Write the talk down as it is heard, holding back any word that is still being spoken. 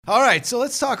All right, so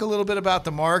let's talk a little bit about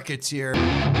the markets here.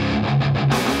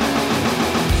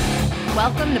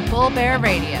 Welcome to Bull Bear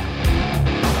Radio.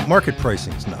 Market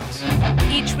pricing's nuts.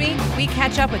 Each week, we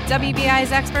catch up with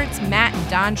WBI's experts, Matt and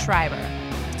Don Schreiber.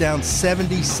 Down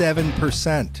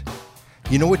 77%.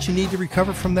 You know what you need to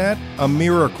recover from that? A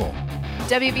miracle.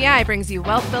 WBI brings you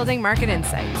wealth-building market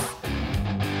insights.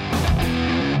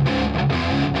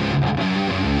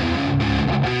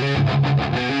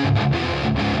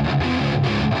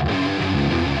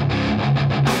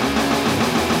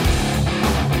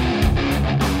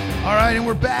 All right, and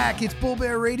we're back. It's Bull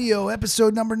Bear Radio,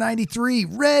 episode number 93,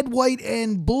 Red, White,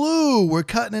 and Blue. We're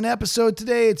cutting an episode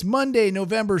today. It's Monday,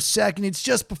 November 2nd. It's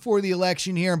just before the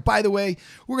election here. And by the way,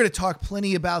 we're going to talk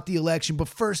plenty about the election. But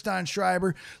first, Don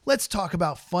Schreiber, let's talk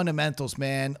about fundamentals,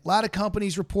 man. A lot of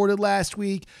companies reported last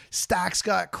week. Stocks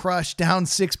got crushed, down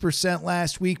 6%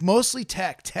 last week. Mostly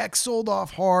tech. Tech sold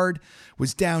off hard,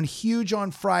 was down huge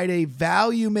on Friday.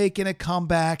 Value making a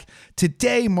comeback.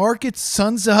 Today, markets,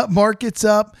 sun's up, markets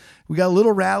up. We got a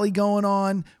little rally going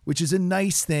on, which is a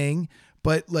nice thing.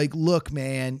 But look,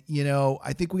 man,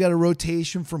 I think we got a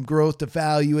rotation from growth to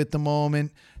value at the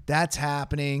moment. That's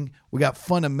happening. We got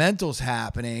fundamentals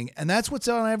happening. And that's what's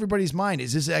on everybody's mind.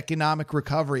 Is this economic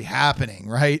recovery happening,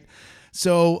 right?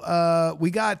 So we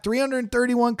got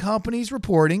 331 companies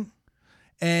reporting.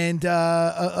 And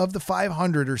of the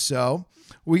 500 or so,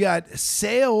 we got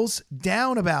sales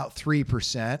down about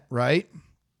 3%, right?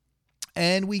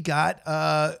 And we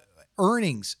got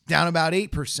earnings down about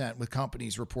 8% with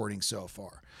companies reporting so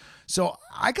far. So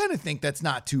I kind of think that's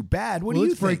not too bad. What do you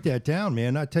think? Let's break that down,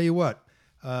 man. I tell you what,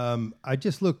 I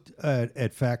just looked at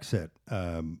FactSet.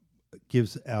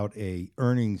 Gives out a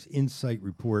earnings insight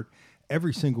report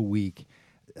every single week.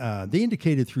 They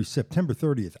indicated through September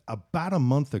 30th, about a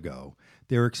month ago,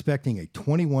 they're expecting a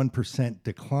 21%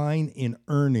 decline in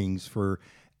earnings for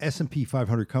S&P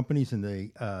 500 companies in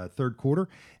the third quarter,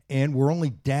 and we're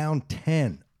only down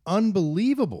 10.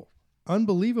 Unbelievable.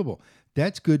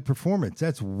 That's good performance.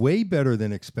 That's way better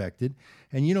than expected.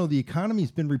 And, the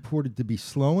economy's been reported to be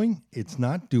slowing. It's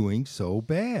not doing so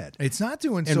bad. It's not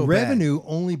doing and so bad. And revenue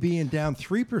only being down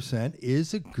 3%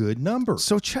 is a good number.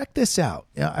 So check this out.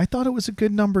 I thought it was a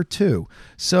good number too.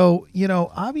 So,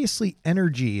 obviously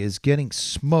energy is getting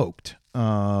smoked,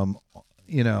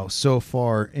 so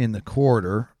far in the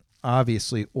quarter.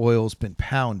 Obviously oil's been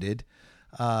pounded.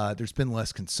 There's been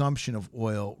less consumption of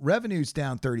oil. Revenue's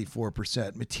down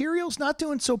 34%. Materials not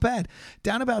doing so bad.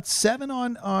 Down about 7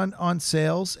 on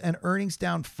sales, and earnings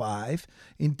down 5.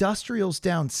 Industrials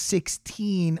down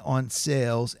 16 on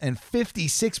sales and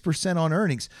 56% on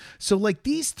earnings. So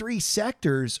these three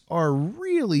sectors are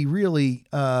really, really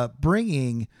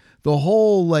bringing the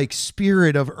whole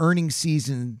stathe earnings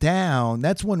season down.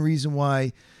 That's one reason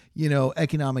why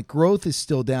economic growth is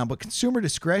still down, but consumer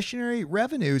discretionary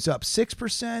revenues up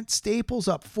 6%, staples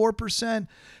up 4%,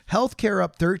 healthcare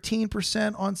up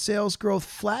 13% on sales growth,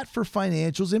 flat for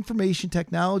financials, information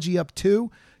technology up 2%,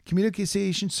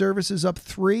 communication services up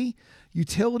 3%,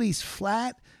 utilities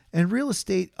flat, and real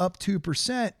estate up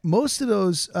 2%. Most of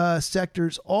those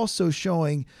sectors also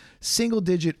showing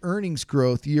single-digit earnings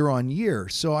growth year on year.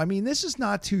 So, this is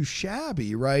not too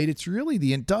shabby, right? It's really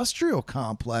the industrial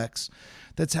complex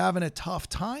that's having a tough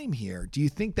time here. Do you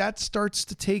think that starts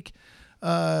to take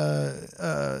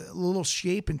a little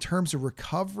shape in terms of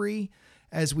recovery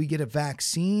as we get a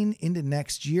vaccine into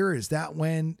next year? Is that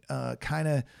when kind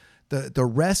of the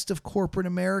rest of corporate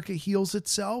America heals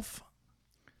itself?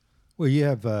 Well, you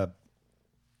have,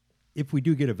 if we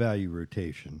do get a value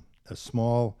rotation, a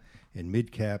small and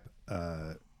mid-cap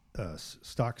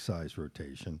stock size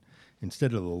rotation,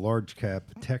 instead of the large cap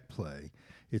tech play,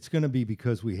 it's going to be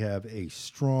because we have a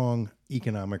strong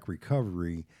economic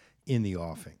recovery in the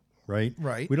offing, right?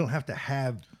 Right. We don't have to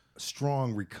have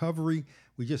strong recovery.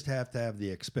 We just have to have the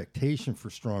expectation for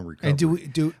strong recovery.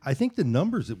 And I think the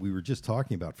numbers that we were just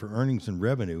talking about for earnings and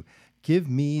revenue give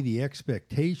me the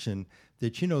expectation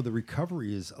that, the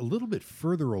recovery is a little bit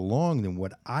further along than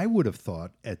what I would have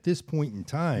thought at this point in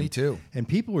time. Me too. And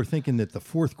people are thinking that the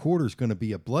fourth quarter is going to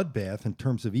be a bloodbath in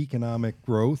terms of economic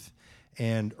growth,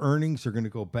 and earnings are going to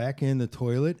go back in the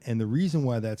toilet. And the reason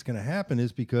why that's going to happen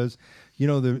is because,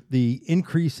 the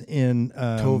increase in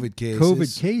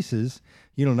COVID cases,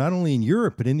 not only in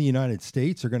Europe, but in the United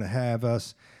States are going to have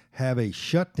us have a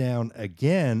shutdown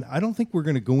again. I don't think we're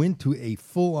going to go into a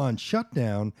full-on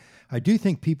shutdown. I do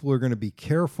think people are going to be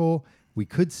careful. We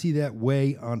could see that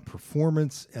weigh on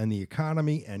performance and the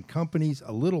economy and companies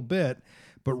a little bit.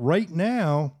 But right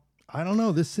now, I don't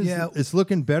know. This is it's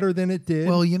looking better than it did.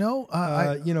 Well,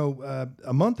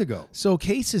 a month ago. So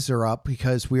cases are up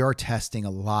because we are testing a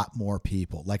lot more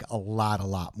people, like a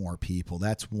lot more people.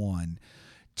 That's one.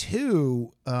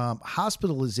 Two,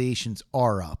 hospitalizations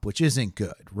are up, which isn't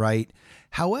good, right?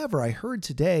 However, I heard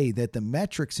today that the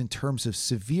metrics in terms of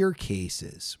severe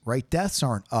cases, right, deaths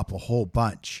aren't up a whole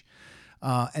bunch.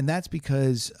 And that's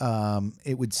because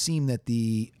it would seem that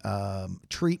the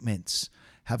treatments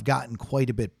have gotten quite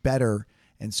a bit better,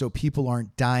 and so people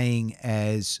aren't dying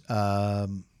as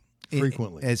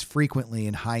frequently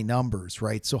in high numbers,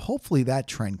 right? So hopefully that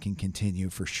trend can continue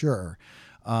for sure.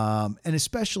 And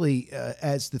especially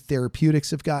as the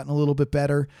therapeutics have gotten a little bit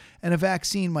better, and a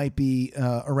vaccine might be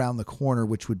around the corner,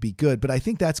 which would be good. But I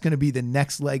think that's going to be the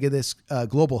next leg of this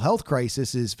global health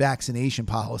crisis is vaccination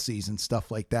policies and stuff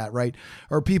like that, right?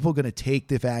 Are people going to take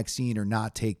the vaccine or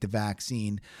not take the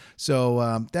vaccine?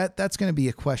 So that's going to be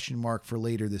a question mark for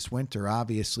later this winter.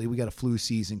 Obviously, we got a flu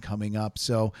season coming up,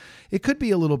 so it could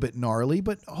be a little bit gnarly,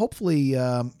 but hopefully,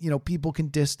 people can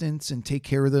distance and take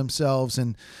care of themselves.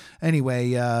 And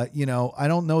anyway, I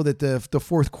don't know that the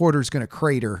fourth quarter is going to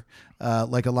crater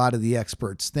like a lot of the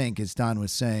experts think, as Don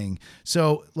was saying.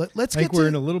 So let's I think we're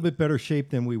in a little bit better shape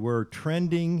than we were,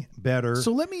 trending better.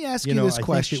 So let me ask you this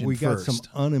question think that we first. got some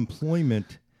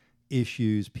unemployment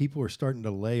issues. People are starting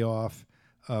to lay off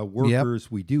workers.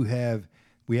 Yep.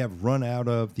 We have run out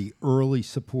of the early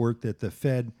support that the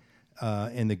Fed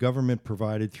and the government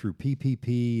provided through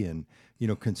PPP and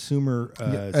consumer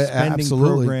spending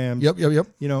programs. Yep.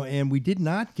 And we did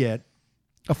not get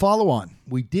a follow-on.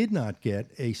 We did not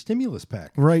get a stimulus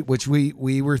package. Right, which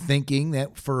we were thinking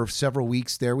that for several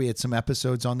weeks there. We had some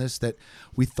episodes on this that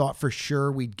we thought for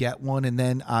sure we'd get one. And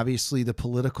then obviously the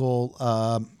political,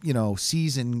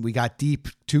 season, we got deep,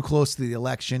 too close to the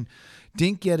election,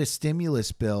 didn't get a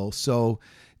stimulus bill. So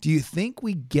do you think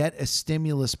we get a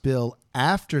stimulus bill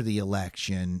after the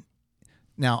election?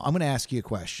 Now, I'm going to ask you a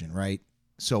question, right?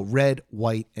 So red,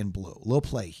 white, and blue. A little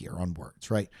play here on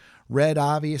words, right? Red,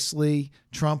 obviously,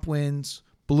 Trump wins.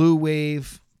 Blue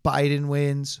wave, Biden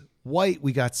wins. White,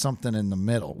 we got something in the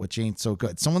middle, which ain't so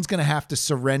good. Someone's going to have to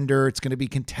surrender. It's going to be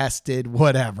contested,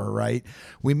 whatever, right?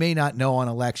 We may not know on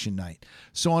election night.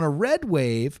 So on a red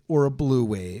wave or a blue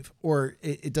wave, or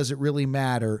it doesn't really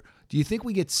matter, do you think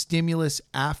we get stimulus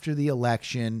after the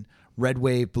election? Red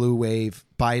wave, blue wave,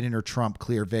 Biden or Trump,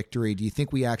 clear victory. Do you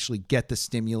think we actually get the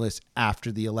stimulus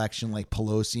after the election like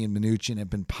Pelosi and Mnuchin have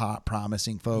been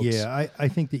promising folks? Yeah, I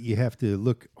think that you have to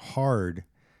look hard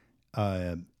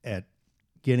at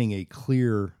getting a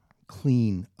clear,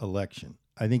 clean election.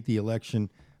 I think the election,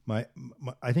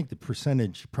 I think the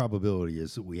percentage probability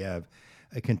is that we have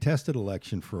a contested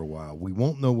election for a while. We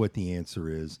won't know what the answer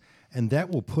is, and that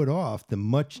will put off the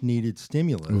much needed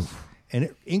stimulus. Oof. And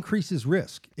it increases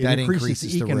risk. It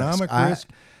increases economic risk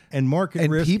and market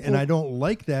risk. And I don't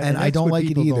like that. And I don't like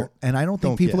it either. And I don't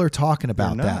think people are talking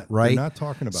about that, right? They're not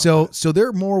talking about that. So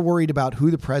they're more worried about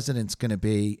who the president's going to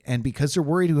be. And because they're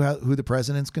worried who the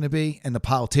president's going to be, and the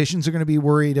politicians are going to be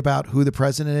worried about who the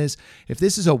president is, if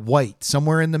this is a white,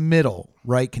 somewhere in the middle,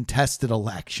 right, contested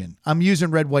election. I'm using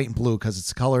red, white, and blue because it's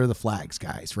the color of the flags,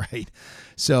 guys, right?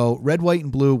 So red, white,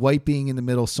 and blue, white being in the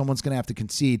middle, someone's going to have to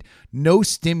concede. No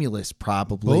stimulus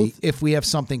probably if we have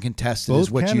something contested is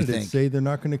what you think. Both candidates say they're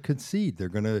not going to concede. They're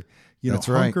going to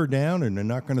hunker down, and they're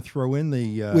not going to throw in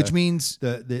the which means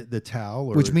the towel,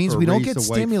 which means we don't get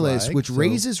stimulus, which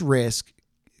raises risk.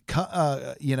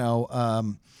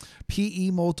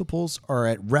 PE multiples are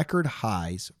at record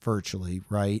highs virtually,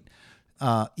 right?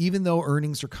 Even though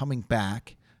earnings are coming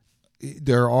back,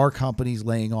 there are companies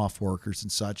laying off workers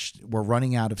and such. We're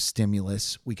running out of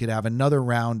stimulus. We could have another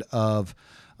round of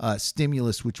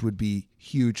stimulus, which would be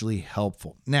hugely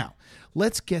helpful. Now,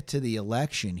 let's get to the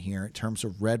election here in terms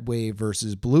of red wave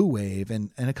versus blue wave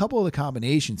and a couple of the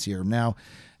combinations here. Now,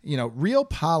 real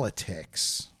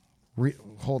politics.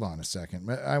 Hold on a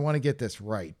second. I want to get this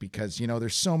right because,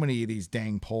 there's so many of these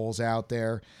dang polls out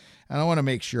there. And I want to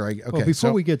make sure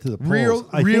before we get to the polls,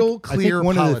 I think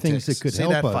one politics. of the things that could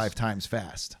help us 5 times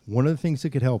fast. One of the things that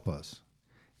could help us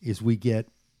is we get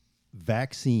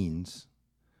vaccines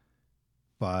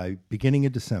by beginning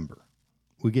of December.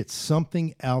 We get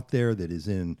something out there that is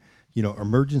in,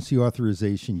 emergency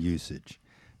authorization usage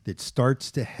that starts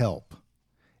to help.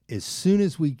 As soon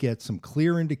as we get some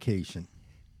clear indication,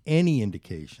 any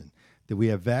indication that we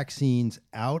have vaccines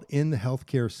out in the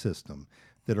healthcare system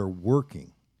that are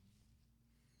working,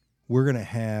 we're going to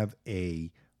have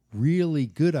a really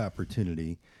good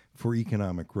opportunity for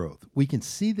economic growth. We can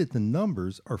see that the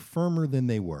numbers are firmer than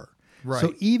they were. Right.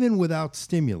 So even without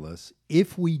stimulus,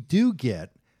 if we do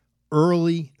get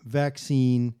early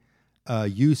vaccine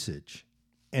usage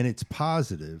and it's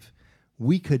positive,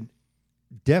 we could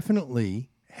definitely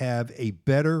have a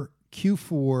better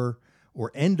Q4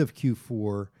 or end of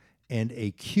Q4 and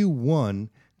a Q1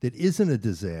 that isn't a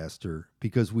disaster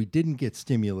because we didn't get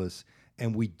stimulus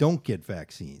and we don't get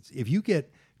vaccines. If you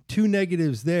get 2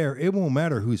 negatives there, it won't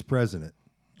matter who's president.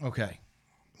 Okay.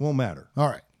 Won't matter. All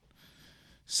right.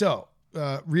 So,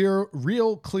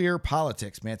 real clear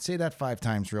politics, man. Say that 5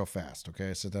 times real fast.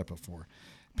 Okay. I said that before.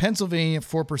 Pennsylvania,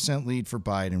 4% lead for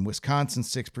Biden. Wisconsin,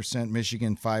 6%.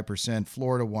 Michigan, 5%.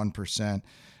 Florida, 1%.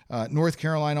 North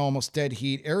Carolina, almost dead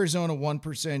heat. Arizona,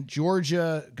 1%.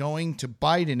 Georgia going to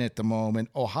Biden at the moment.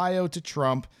 Ohio to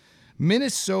Trump.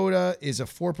 Minnesota is a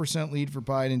 4% lead for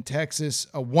Biden. Texas,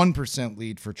 a 1%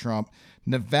 lead for Trump.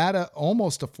 Nevada,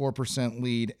 almost a 4%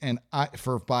 lead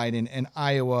for Biden. And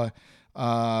Iowa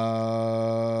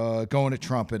going to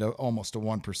Trump at almost a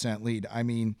 1% lead. I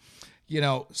mean,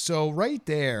 so right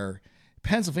there,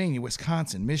 Pennsylvania,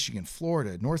 Wisconsin, Michigan,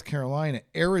 Florida, North Carolina,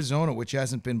 Arizona, which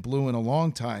hasn't been blue in a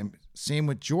long time. Same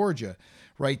with Georgia,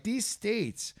 right? These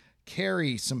states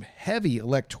carry some heavy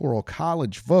electoral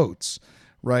college votes,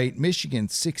 right? Michigan,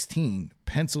 16,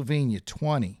 Pennsylvania,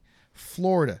 20,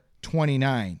 Florida,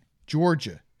 29,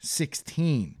 Georgia,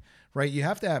 16, right? You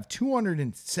have to have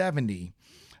 270,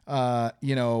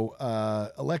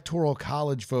 electoral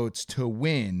college votes to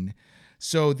win.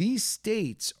 So these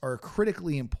states are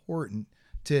critically important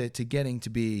to getting to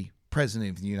be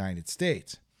president of the United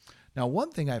States. Now,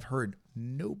 one thing I've heard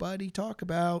nobody talk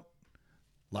about,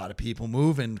 a lot of people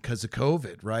moving because of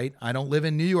COVID, right? I don't live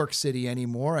in New York City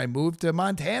anymore. I moved to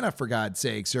Montana, for God's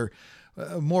sakes. Or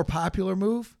a more popular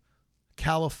move,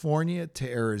 California to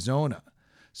Arizona.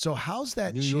 So how's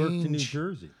that change? New York to New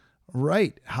Jersey.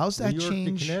 Right. How's that New York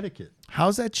change? to Connecticut.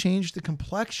 How's that change the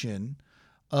complexion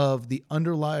of the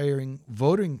underlying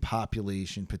voting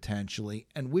population potentially,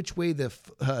 and which way the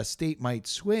state might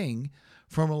swing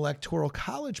from an electoral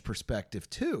college perspective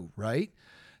too, right?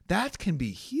 That can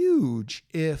be huge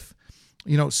if,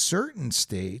 certain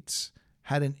states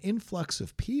had an influx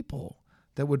of people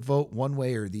that would vote one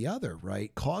way or the other,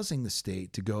 right? Causing the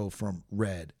state to go from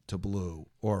red to blue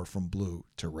or from blue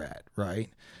to red, right?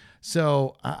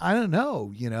 So I don't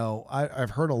know,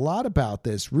 I've heard a lot about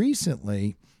this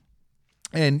recently.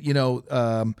 And,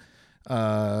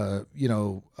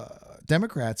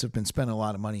 Democrats have been spending a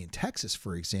lot of money in Texas,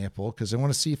 for example, because they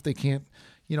want to see if they can't,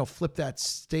 flip that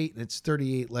state and its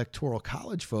 38 electoral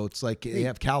college votes. Like they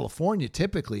have California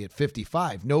typically at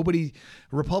 55.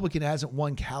 Republican hasn't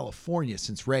won California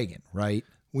since Reagan, right?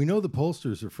 We know the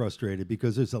pollsters are frustrated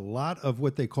because there's a lot of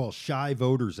what they call shy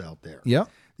voters out there. Yep.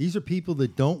 These are people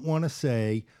that don't want to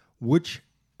say which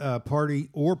party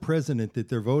or president that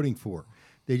they're voting for.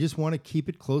 They just want to keep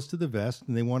it close to the vest,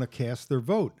 and they want to cast their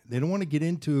vote. They don't want to get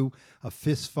into a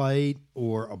fist fight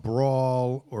or a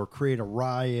brawl or create a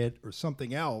riot or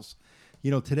something else.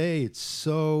 Today it's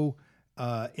so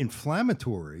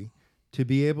inflammatory to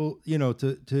be able,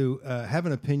 to have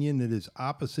an opinion that is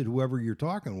opposite whoever you're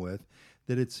talking with,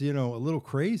 that it's, a little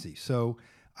crazy. So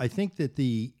I think that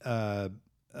the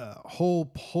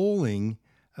whole polling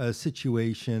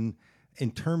situation in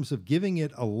terms of giving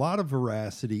it a lot of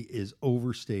veracity is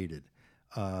overstated.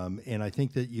 And I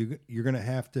think that you're going to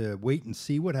have to wait and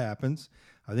see what happens.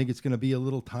 I think it's going to be a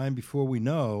little time before we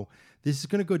know. This is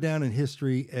going to go down in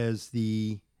history as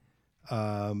the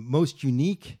most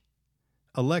unique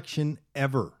election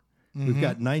ever. Mm-hmm. We've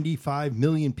got 95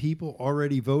 million people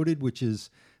already voted, which is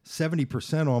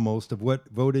 70% almost of what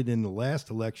voted in the last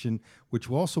election, which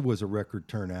also was a record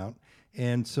turnout.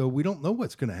 And so we don't know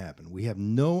what's going to happen. We have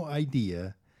no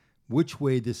idea which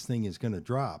way this thing is going to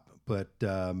drop. But,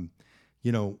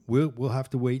 we'll have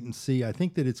to wait and see. I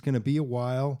think that it's going to be a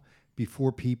while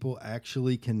before people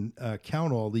actually can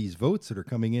count all these votes that are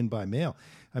coming in by mail.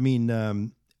 I mean,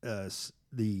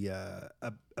 the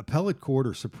appellate court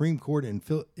or Supreme Court in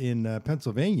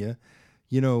Pennsylvania,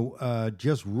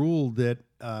 just ruled that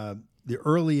the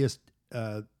earliest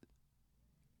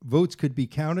votes could be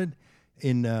counted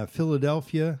in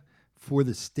Philadelphia for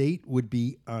the state would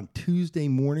be on Tuesday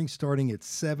morning starting at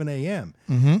 7 a.m.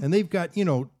 Mm-hmm. And they've got,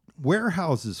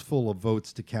 warehouses full of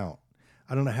votes to count.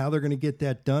 I don't know how they're going to get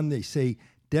that done. They say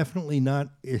definitely not.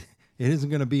 It isn't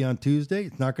going to be on Tuesday.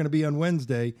 It's not going to be on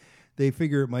Wednesday. They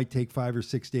figure it might take 5 or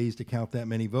 6 days to count that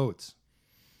many votes.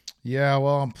 Yeah,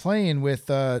 well, I'm playing with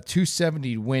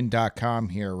 270win.com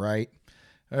here, right?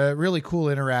 Really cool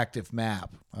interactive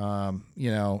map, and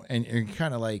you're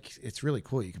kind of like, it's really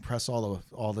cool. You can press all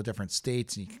the different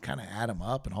states and you can kind of add them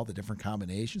up and all the different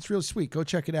combinations. It's really sweet. Go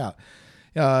check it out.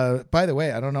 By the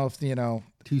way, I don't know if,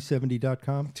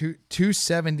 270.com?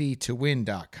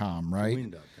 270towin.com, right?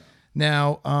 Towin.com.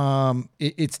 Now,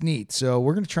 it's neat. So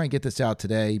we're going to try and get this out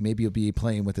today. Maybe you'll be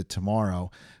playing with it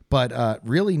tomorrow. But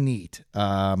really neat.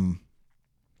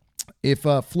 If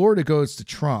Florida goes to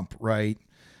Trump, right,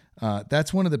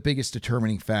 that's one of the biggest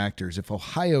determining factors. If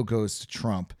Ohio goes to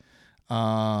Trump,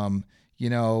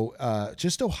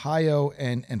 just Ohio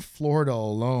and Florida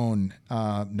alone,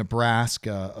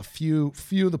 Nebraska, a few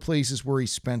of the places where he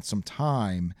spent some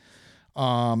time.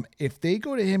 If they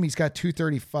go to him, he's got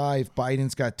 235.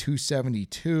 Biden's got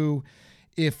 272.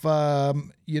 If, for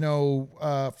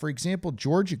example,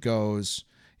 Georgia goes,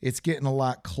 it's getting a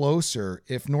lot closer.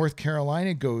 If North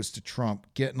Carolina goes to Trump,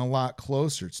 getting a lot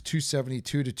closer. It's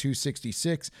 272 to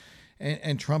 266.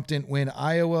 And Trump didn't win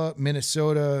Iowa,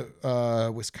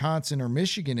 Minnesota, Wisconsin, or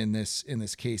Michigan in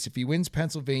this case. If he wins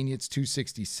Pennsylvania, it's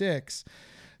 266.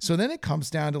 So then it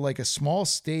comes down to like a small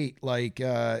state, like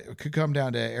it could come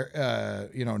down to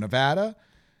Nevada,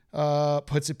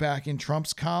 puts it back in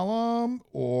Trump's column,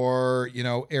 or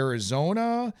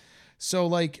Arizona. So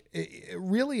like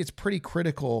really, it's pretty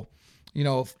critical.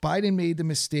 If Biden made the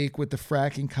mistake with the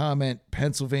fracking comment,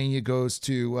 Pennsylvania goes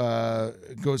to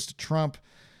Trump.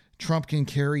 Trump can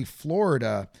carry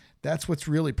Florida. That's what's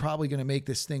really probably going to make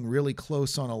this thing really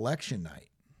close on election night.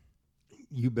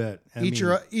 You bet. Eat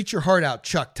your heart out,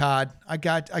 Chuck Todd. I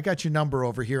got your number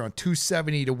over here on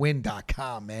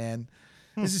 270towin.com, man.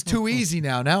 This is too easy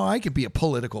now. Now I could be a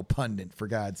political pundit, for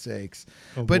God's sakes.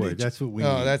 Oh, boy, that's what we need.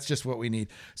 Oh, that's just what we need.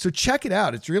 So check it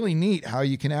out. It's really neat how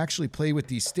you can actually play with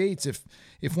these states.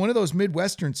 If one of those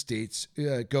Midwestern states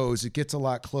goes, it gets a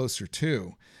lot closer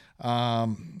too.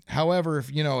 However,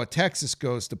 if a Texas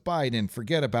goes to Biden,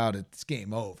 forget about it. It's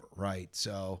game over, right?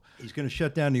 So he's going to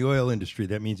shut down the oil industry.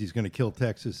 That means he's going to kill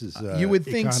Texas's you would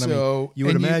think economy. So. You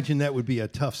would imagine that would be a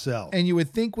tough sell. And you would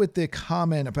think with the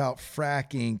comment about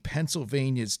fracking,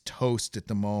 Pennsylvania's toast at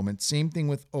the moment. Same thing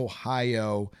with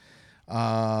Ohio,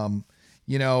 and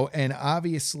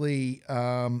obviously,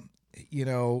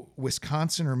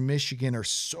 Wisconsin or Michigan are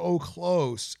so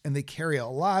close, and they carry a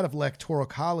lot of electoral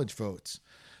college votes.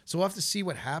 So we'll have to see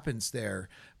what happens there.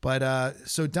 But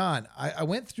so, Don, I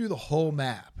went through the whole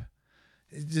map.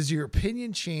 Does your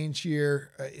opinion change here?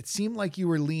 It seemed like you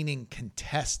were leaning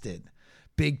contested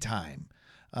big time.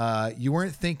 You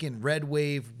weren't thinking red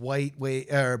wave, white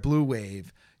wave, or blue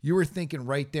wave. You were thinking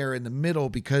right there in the middle,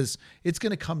 because it's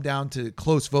going to come down to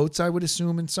close votes, I would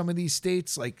assume, in some of these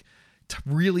states, like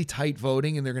really tight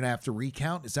voting, and they're going to have to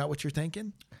recount. Is that what you're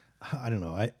thinking? I don't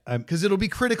know. Because it'll be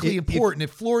critically important. If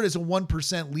Florida's a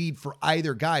 1% lead for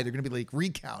either guy, they're going to be like,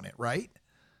 recount it, right?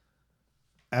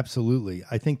 Absolutely.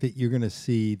 I think that you're going to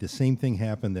see the same thing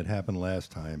happen that happened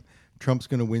last time. Trump's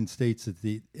going to win states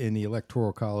in the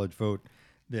electoral college vote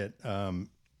that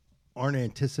aren't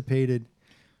anticipated.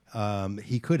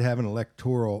 He could have an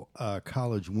electoral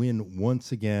college win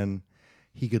once again.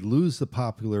 He could lose the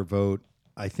popular vote.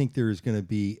 I think there is going to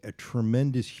be a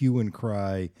tremendous hue and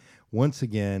cry once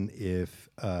again if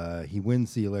he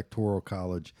wins the electoral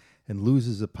college and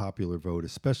loses a popular vote,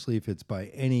 especially if it's by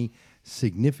any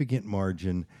significant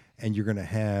margin, and you're going to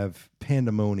have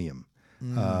pandemonium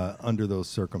under those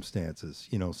circumstances.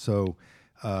 So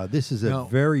this is a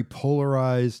very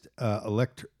polarized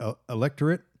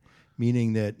electorate,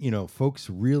 meaning that folks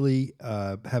really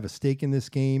have a stake in this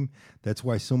game. That's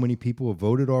why so many people have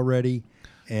voted already.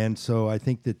 And so I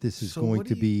think that this is going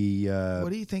to be what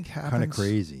do you think happens? Kind of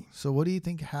crazy. So what do you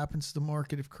think happens to the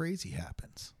market if crazy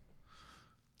happens?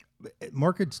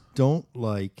 Markets don't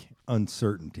like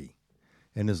uncertainty.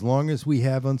 And as long as we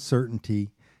have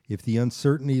uncertainty, if the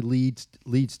uncertainty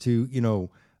leads to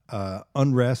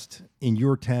unrest in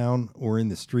your town or in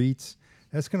the streets,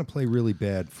 that's going to play really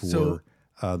bad for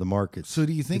the markets. So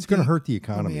do you think it's going to hurt the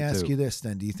economy? Let me ask you this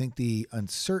then. Do you think the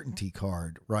uncertainty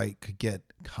card, right, could get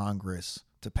Congress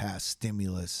to pass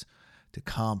stimulus to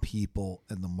calm people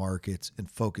in the markets and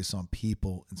focus on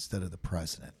people instead of the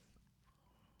president?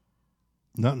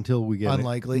 Not until we get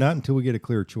unlikely. Not until we get a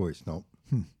clear choice. No.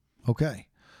 Okay.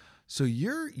 So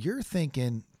you're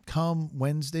thinking come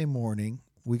Wednesday morning,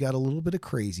 we got a little bit of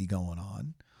crazy going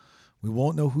on. We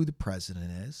won't know who the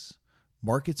president is.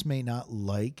 Markets may not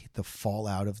like the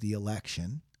fallout of the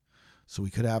election. So we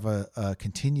could have a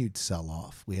continued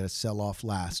sell-off. We had a sell-off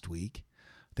last week.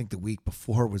 I think the week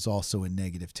before was also in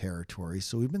negative territory.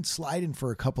 So we've been sliding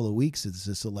for a couple of weeks as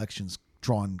this election's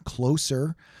drawn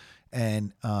closer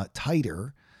and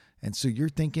tighter. And so you're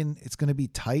thinking it's going to be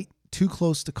tight, too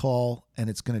close to call, and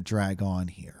it's going to drag on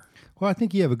here. Well, I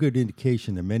think you have a good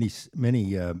indication that many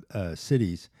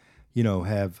cities,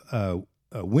 have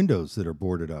windows that are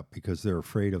boarded up because they're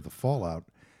afraid of the fallout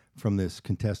from this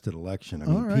contested election. I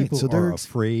All mean, right. people So are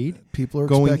afraid. People are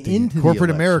going expecting into it. the Corporate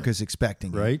election, America's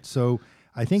expecting it. right? So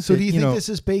I think. So that, do you think know, this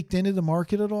is baked into the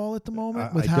market at all at the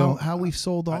moment with I don't- how we've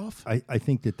sold off? I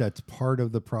think that that's part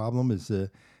of the problem is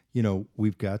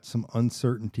we've got some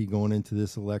uncertainty going into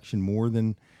this election more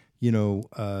than,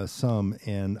 some.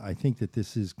 And I think that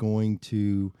this is going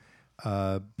to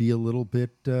be a little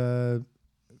bit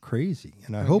crazy.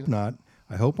 And I hope not.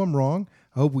 I hope I'm wrong.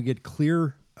 I hope we get a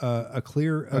clear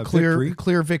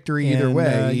victory either and,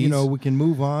 way. we can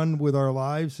move on with our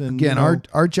lives. And Again,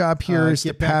 our job here is to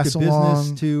get back pass to along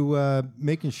business to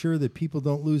making sure that people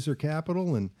don't lose their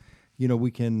capital, and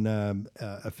we can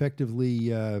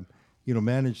effectively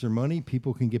manage their money.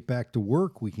 People can get back to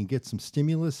work. We can get some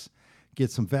stimulus, get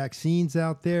some vaccines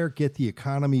out there, get the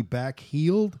economy back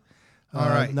healed. All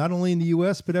right. Not only in the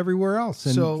U.S. but everywhere else.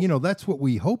 And So- that's what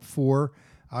we hope for.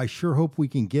 I sure hope we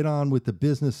can get on with the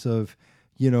business of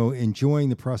enjoying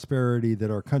the prosperity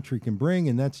that our country can bring,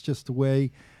 and that's just the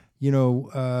way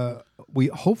we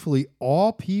hopefully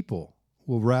all people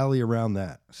will rally around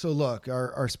that. So look,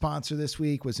 our sponsor this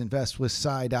week was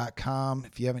investwithsci.com.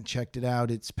 If you haven't checked it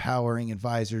out, it's powering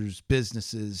advisors,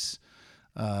 businesses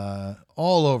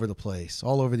all over the place,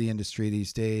 all over the industry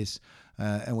these days.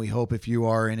 And we hope if you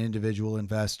are an individual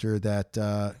investor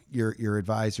that your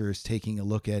advisor is taking a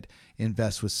look at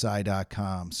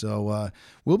investwithsci.com. So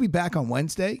we'll be back on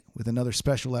Wednesday with another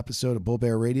special episode of Bull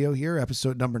Bear Radio here,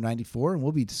 episode number 94. And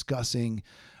we'll be discussing,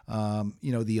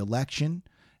 the election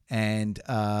and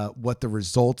what the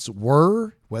results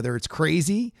were, whether it's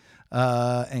crazy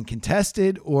and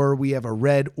contested or we have a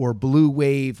red or blue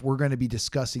wave. We're going to be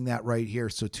discussing that right here.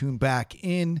 So tune back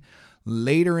in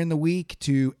later in the week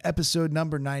to episode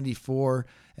number 94.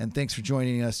 And thanks for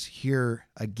joining us here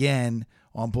again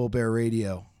on Bull Bear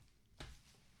Radio.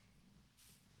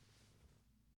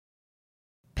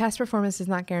 Past performance does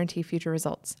not guarantee future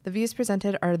results. The views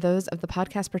presented are those of the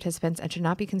podcast participants and should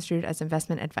not be construed as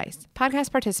investment advice.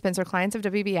 Podcast participants or clients of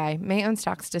WBI may own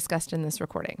stocks discussed in this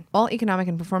recording. All economic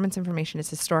and performance information is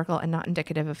historical and not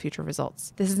indicative of future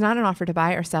results. This is not an offer to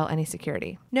buy or sell any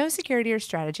security. No security or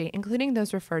strategy, including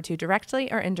those referred to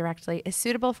directly or indirectly, is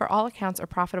suitable for all accounts or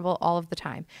profitable all of the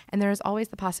time, and there is always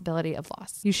the possibility of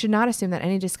loss. You should not assume that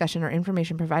any discussion or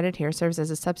information provided here serves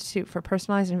as a substitute for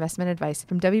personalized investment advice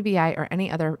from WBI or any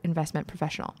other investment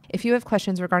professional. If you have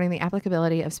questions regarding the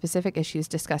applicability of specific issues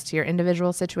discussed to your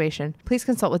individual situation, please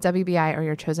consult with WBI or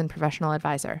your chosen professional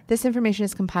advisor. This information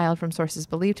is compiled from sources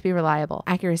believed to be reliable.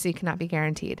 Accuracy cannot be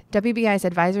guaranteed. WBI's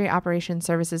advisory operations,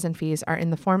 services, and fees are in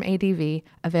the Form ADV,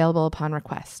 available upon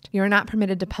request. You are not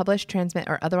permitted to publish, transmit,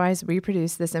 or otherwise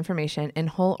reproduce this information in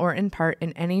whole or in part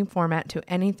in any format to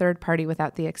any third party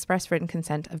without the express written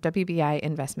consent of WBI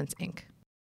Investments, Inc.